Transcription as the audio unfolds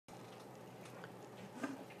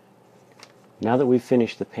Now that we've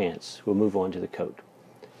finished the pants, we'll move on to the coat.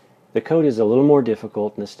 The coat is a little more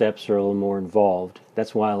difficult and the steps are a little more involved.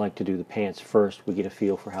 That's why I like to do the pants first. We get a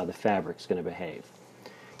feel for how the fabric's going to behave.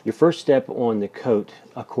 Your first step on the coat,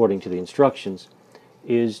 according to the instructions,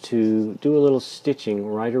 is to do a little stitching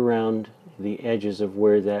right around the edges of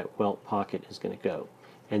where that welt pocket is going to go,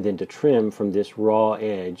 and then to trim from this raw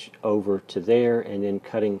edge over to there and then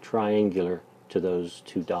cutting triangular to those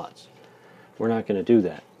two dots. We're not going to do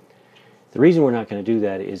that. The reason we're not going to do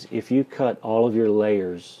that is if you cut all of your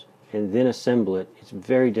layers and then assemble it, it's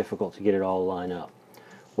very difficult to get it all lined up.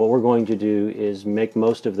 What we're going to do is make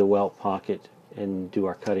most of the welt pocket and do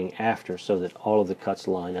our cutting after so that all of the cuts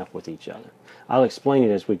line up with each other. I'll explain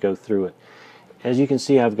it as we go through it. As you can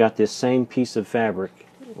see, I've got this same piece of fabric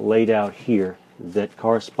laid out here that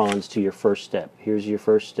corresponds to your first step. Here's your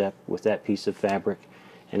first step with that piece of fabric,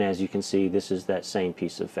 and as you can see, this is that same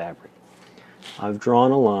piece of fabric. I've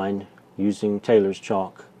drawn a line using tailor's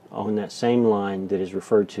chalk on that same line that is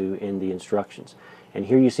referred to in the instructions, and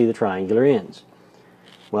here you see the triangular ends.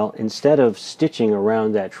 Well, instead of stitching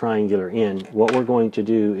around that triangular end, what we're going to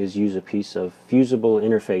do is use a piece of fusible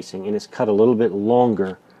interfacing, and it's cut a little bit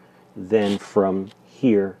longer than from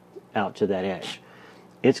here out to that edge.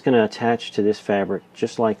 It's going to attach to this fabric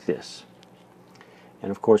just like this,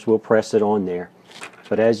 and of course we'll press it on there,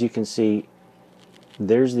 but as you can see,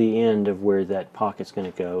 there's the end of where that pocket's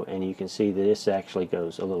going to go, and you can see that this actually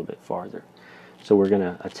goes a little bit farther. So we're going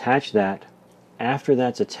to attach that. After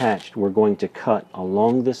that's attached, we're going to cut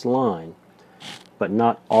along this line, but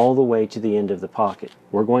not all the way to the end of the pocket.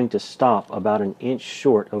 We're going to stop about an inch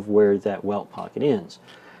short of where that welt pocket ends.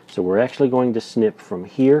 So we're actually going to snip from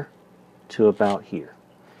here to about here.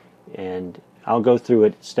 And I'll go through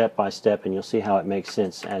it step by step, and you'll see how it makes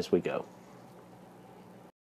sense as we go.